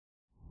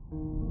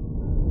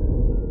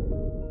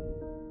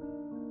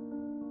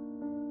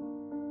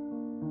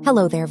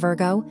Hello there,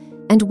 Virgo,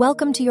 and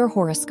welcome to your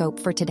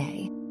horoscope for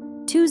today,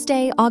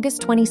 Tuesday,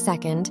 August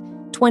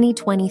 22nd,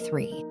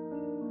 2023.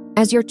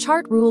 As your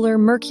chart ruler,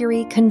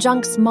 Mercury,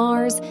 conjuncts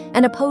Mars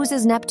and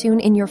opposes Neptune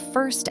in your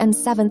first and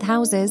seventh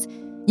houses,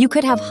 you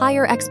could have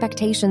higher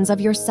expectations of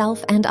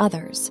yourself and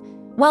others.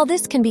 While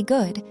this can be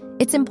good,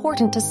 it's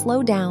important to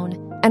slow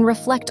down and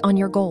reflect on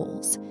your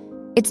goals.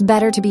 It's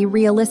better to be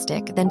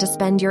realistic than to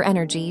spend your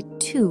energy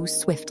too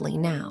swiftly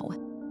now.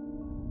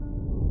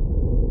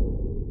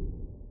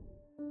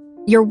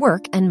 Your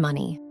work and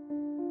money.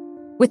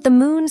 With the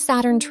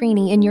Moon-Saturn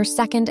trinity in your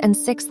second and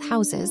sixth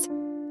houses,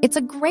 it's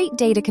a great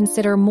day to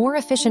consider more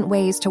efficient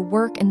ways to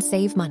work and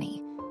save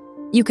money.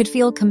 You could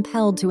feel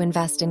compelled to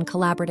invest in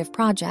collaborative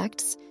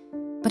projects,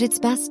 but it's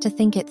best to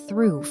think it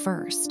through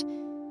first.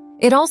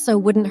 It also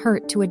wouldn't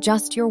hurt to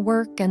adjust your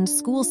work and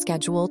school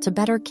schedule to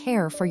better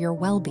care for your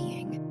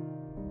well-being.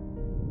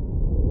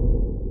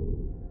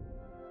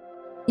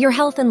 Your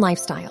health and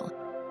lifestyle.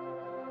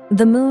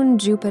 The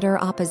Moon-Jupiter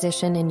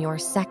opposition in your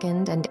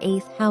second and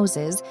eighth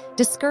houses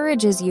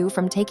discourages you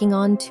from taking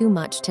on too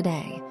much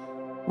today.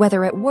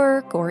 Whether at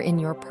work or in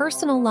your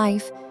personal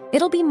life,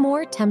 it'll be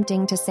more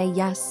tempting to say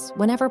yes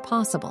whenever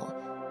possible.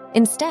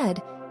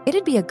 Instead,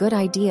 it'd be a good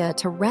idea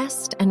to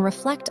rest and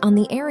reflect on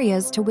the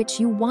areas to which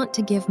you want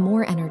to give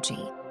more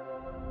energy.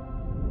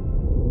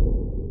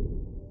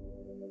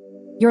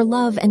 Your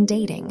love and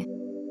dating.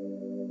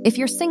 If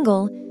you're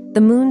single, the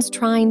Moon's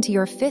trine to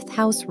your fifth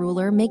house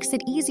ruler makes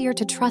it easier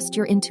to trust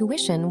your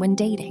intuition when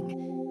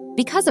dating.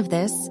 Because of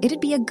this, it'd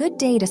be a good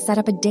day to set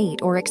up a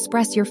date or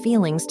express your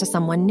feelings to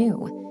someone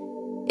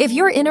new. If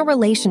you're in a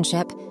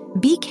relationship,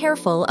 be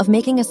careful of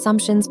making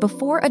assumptions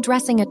before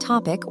addressing a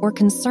topic or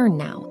concern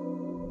now.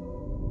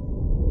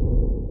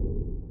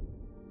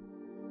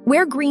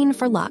 Wear green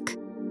for luck.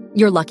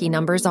 Your lucky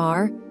numbers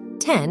are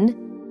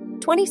 10,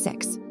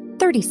 26,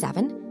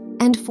 37,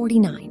 and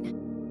 49.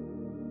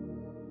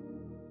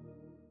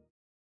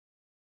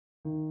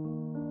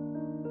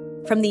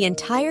 From the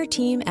entire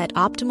team at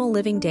Optimal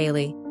Living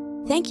Daily,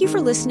 thank you for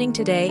listening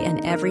today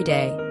and every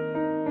day.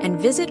 And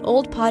visit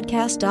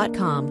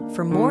oldpodcast.com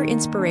for more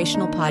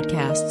inspirational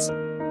podcasts.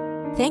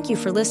 Thank you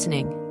for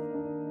listening.